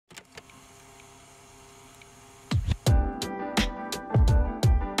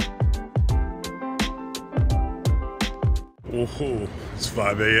Oh, it's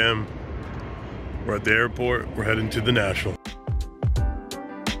 5 a.m. We're at the airport. We're heading to the National.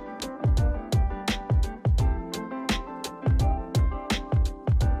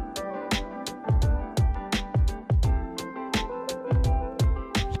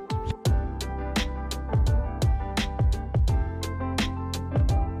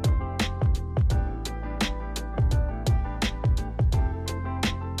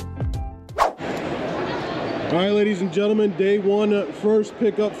 All right, ladies and gentlemen, day one, first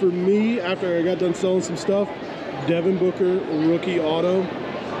pickup for me after I got done selling some stuff. Devin Booker, rookie auto.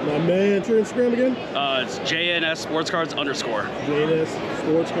 My man, what's your Instagram again? It's JNS Sportscards _. JNS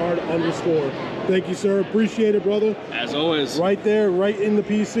Sportscard _. Thank you, sir. Appreciate it, brother. As always. Right there, right in the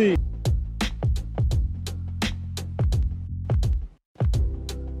PC.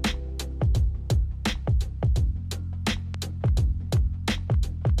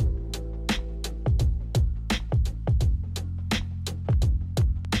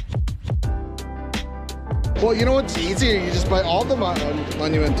 Well, you know what's easier? You just buy all the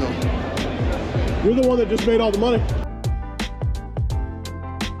Monumental. You're the one that just made all the money.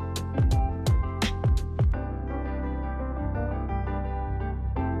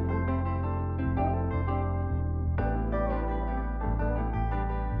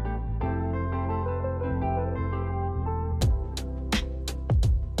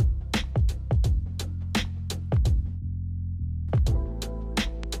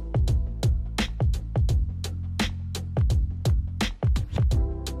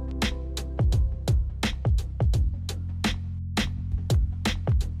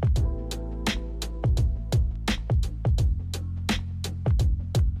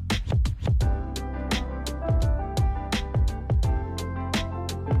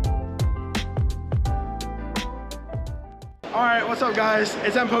 All right, what's up, guys?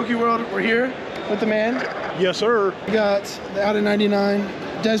 It's Pkwy World. We're here with the man. Yes, sir. We got the out of 99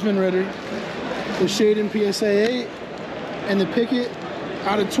 Desmond Ritter, the Shaden PSA 8, and the Pickett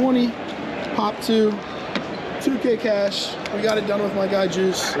out of 20 Pop 2, 2K cash. We got it done with my guy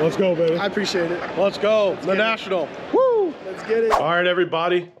Juice. Let's go, baby. I appreciate it. Let's go. The National. Woo! Let's get it. All right,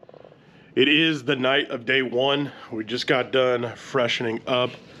 everybody. It is the night of day one. We just got done freshening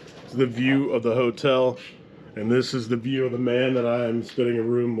up. It's the view of the hotel. And this is the view of the man that I'm splitting a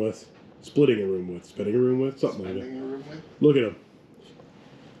room with, something like that. Look at him.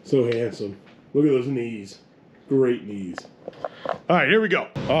 So handsome. Look at those knees. Great knees. All right, here we go.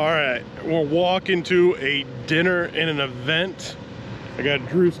 All right, we're walking to a dinner and an event. I got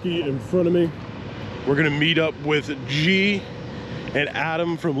Drewski in front of me. We're gonna meet up with G and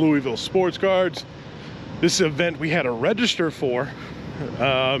Adam from Louisville Sports Cards. This event we had to register for.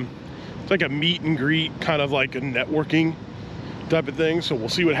 It's like a meet and greet, kind of like a networking type of thing. So we'll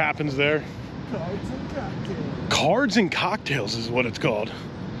see what happens there. Cards and cocktails. Cards and Cocktails is what it's called.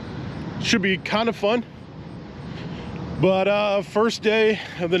 Should be kind of fun. But first day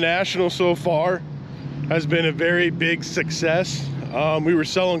of the National so far has been a very big success. We were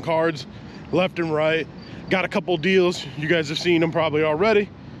selling cards left and right. Got a couple deals. You guys have seen them probably already.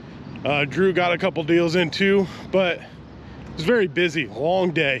 Drew got a couple deals in too, but it was very busy,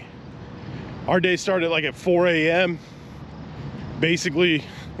 long day. Our day started like at 4 a.m. Basically,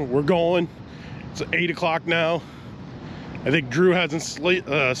 we're going. It's 8 o'clock now. I think Drew hasn't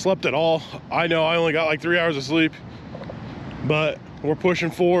slept at all. I know I only got like 3 hours of sleep, but we're pushing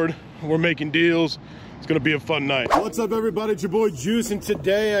forward. We're making deals. It's gonna be a fun night. What's up, everybody? It's your boy Juice, and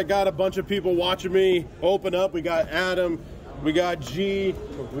today I got a bunch of people watching me open up. We got Adam, we got G,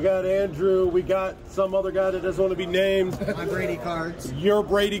 we got Andrew, we got some other guy that doesn't want to be named. My Brady cards. Your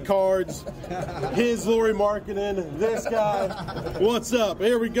Brady cards. His Lori Marketing. This guy. What's up?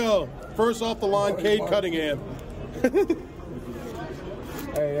 Here we go. First off the line, Cade Cunningham.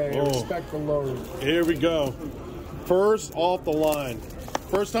 Hey, Oh. respect the Lori. Here we go. First off the line.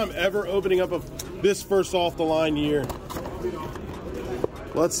 First time ever opening up this first off the line year.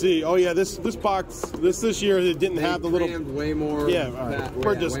 Let's see. Oh yeah, this box this year it didn't have the little. Way more. Yeah, all right.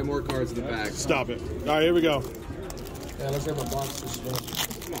 We're just way more cards in the back. Stop it. All right, here we go. Yeah, let's have a box this way.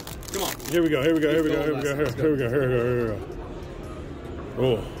 Come on. Here we go. Here we go. Here we go. Here we go. Here we go. Here we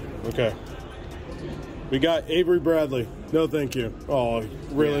go. Oh, okay. We got Avery Bradley. No, thank you. Oh,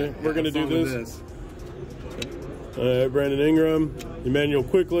 really? Yeah, we're gonna do this. Brandon Ingram, Emmanuel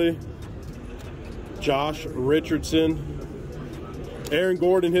Quickly, Josh Richardson, Aaron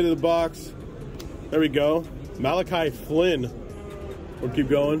Gordon hit the box. There we go. Malachi Flynn. We'll keep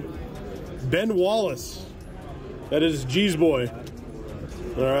going. Ben Wallace. That is G's boy.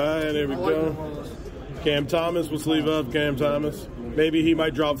 All right, there we go. Cam Thomas. We'll sleeve up Cam Thomas. Maybe he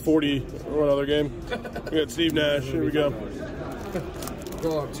might drop 40 or another game. We got Steve Nash. Here we go.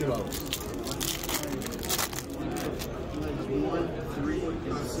 Go up 2 levels.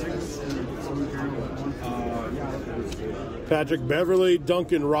 Patrick Beverly,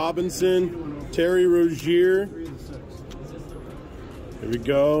 Duncan Robinson, Terry Rozier. Here we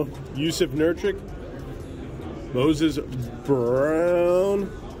go. Yusuf Nurkic, Moses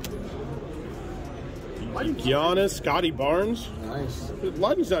Brown, Giannis, Scotty Barnes. Nice.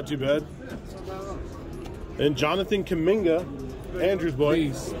 Lighting's not too bad. And Jonathan Kuminga, Andrew's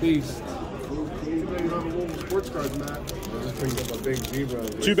boy. Peace. Sports cards, Matt. I just picked up a big zebra.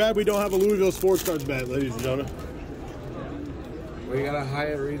 Too bad we don't have a Louisville sports cards bat, ladies and gentlemen. We got a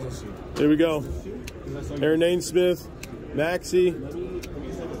Hyatt Regency. Here we go. Aaron Ainsmith, Maxey,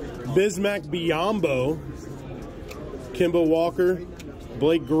 Bismack Biyombo, Kimba Walker,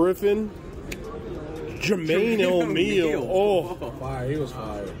 Blake Griffin, Jermaine O'Neal. Oh, Fire. He was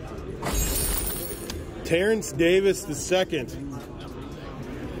fired. Terrence Davis II.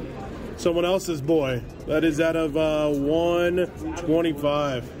 Someone else's boy. That is out of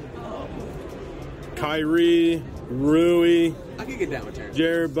 125. Kyrie, Rui, I can get down with Terrence.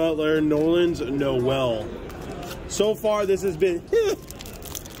 Jared Butler, Nolan's Noel. So far, this has been.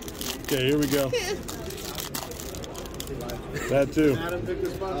 Okay, here we go. That too.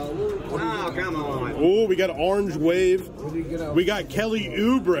 Oh, come on. Oh, we got Orange Wave. What did you get out? We got Kelly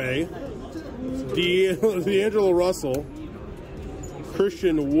Oubre, D'Angelo Russell,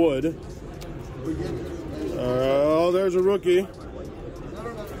 Christian Wood. Oh, there's a rookie.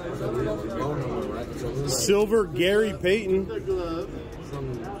 Silver Gary Payton.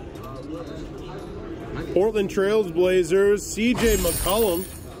 Portland Trails Blazers, CJ McCollum.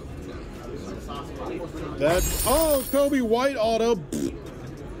 That's Kobe White auto.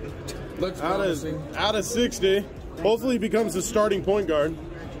 Looks promising. Out of 60. Hopefully he becomes the starting point guard.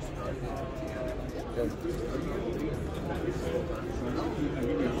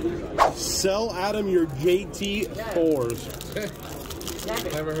 Sell Adam your JT 4s.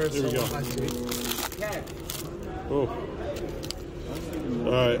 Never heard Here we go. Oh.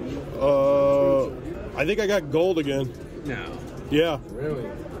 All right. I think I got gold again. No. Yeah, Really?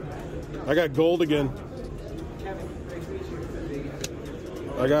 I got gold again.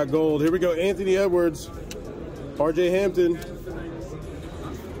 I got gold. Here we go. Anthony Edwards, RJ Hampton.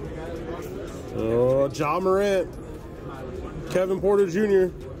 Ja Morant, Kevin Porter Jr.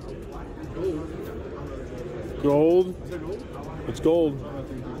 Gold. It's gold.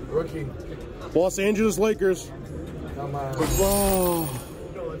 Rookie. Los Angeles Lakers. Come on. Oh.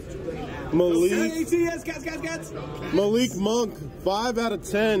 Malik Monk, 5 out of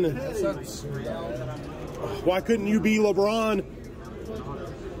 10. Why couldn't you be LeBron?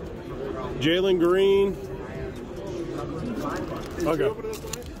 Jalen Green. Okay.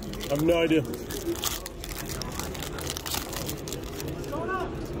 I have no idea.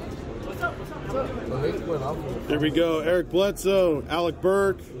 Here we go. Eric Bledsoe, Alec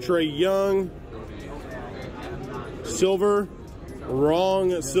Burke, Trey Young, Silver,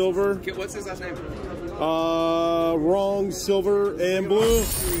 wrong Silver. What's his last name? Wrong Silver and blue.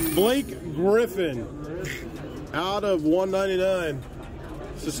 Blake Griffin, out of 199.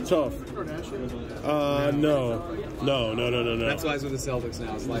 This is tough. No. That's why he's with the Celtics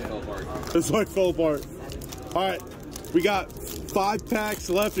now. His life fell apart. His life fell apart. All right, we got 5 packs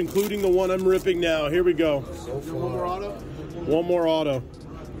left, including the one I'm ripping now. Here we go. One more auto.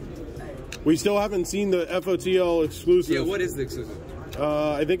 We still haven't seen the FOTL exclusive. Yeah, what is the exclusive?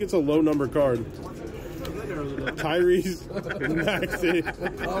 I think it's a low number card. Tyrese Maxey,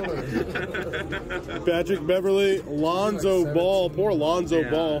 Patrick Beverly, Lonzo Ball. Poor Lonzo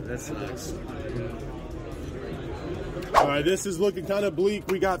Ball. That sucks. All right, this is looking kind of bleak.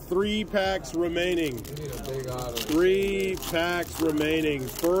 We got 3 packs remaining. 3 packs remaining.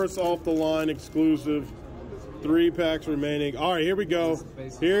 First off the line exclusive. 3 packs remaining. All right, here we go.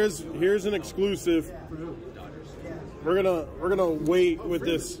 Here's an exclusive. We're gonna wait with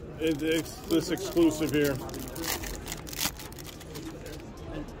this exclusive here.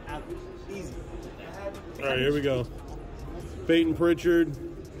 All right, here we go. Peyton Pritchard,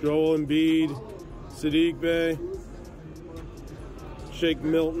 Joel Embiid, Sadiq Bey, Shake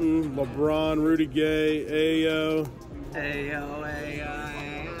Milton, LeBron, Rudy Gay, Ayo.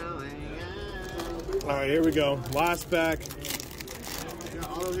 All right, here we go. Last pack.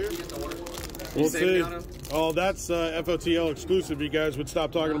 We'll see. Oh, that's FOTL exclusive. You guys would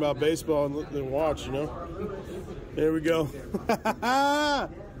stop talking about baseball and watch, you know? Here we go.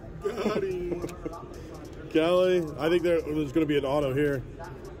 Kelly. I think there's going to be an auto here.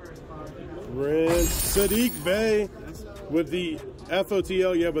 Sadiq Bey with the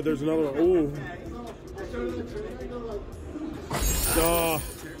FOTL, yeah, but there's another one. Ooh.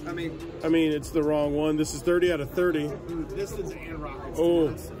 I mean, it's the wrong one. This is 30 out of 30. Dude, Pistons and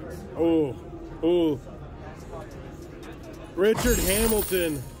Rockets. Oh. Richard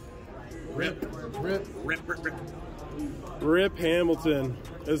Hamilton. Rip Hamilton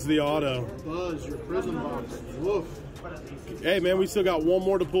is the auto. Buzz, your Prizm box. Woof. Hey, man, we still got one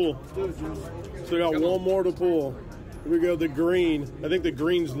more to pull. Still got one more to pull. Here we go, the green. I think the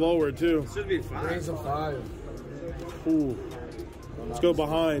green's lower, too. should be 5. Green's a 5. Ooh. Let's go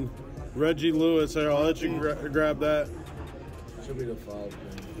behind. Reggie Lewis. Here, I'll let you grab that. Should be the 5. Man.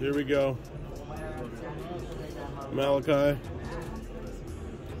 Here we go. Malachi.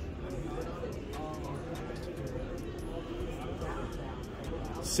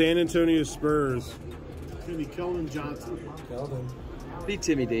 San Antonio Spurs. It's going to be Keldon Johnson. Keldon. Beat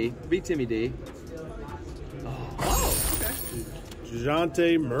Timmy D.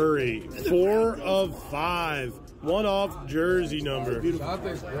 DeJounte Murray. 4 of 5. One off jersey number.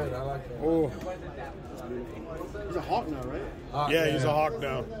 DeJounte's good. I like that. Oh. He's a Hawk now, right? Yeah, he's a Hawk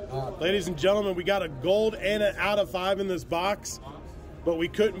now. Ladies and gentlemen, we got a gold and an out of 5 in this box, but we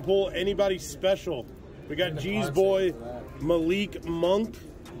couldn't pull anybody special. We got G's boy Malik Monk.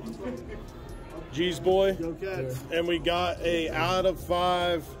 G's boy. Go Cats. And we got a out of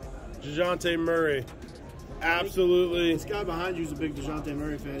 5 DeJounte Murray. Absolutely. This guy behind you is a big DeJounte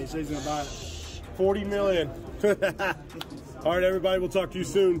Murray fan. He says he's going to buy it. 40 million. All right, everybody, we'll talk to you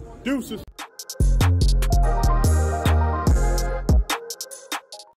soon. Deuces.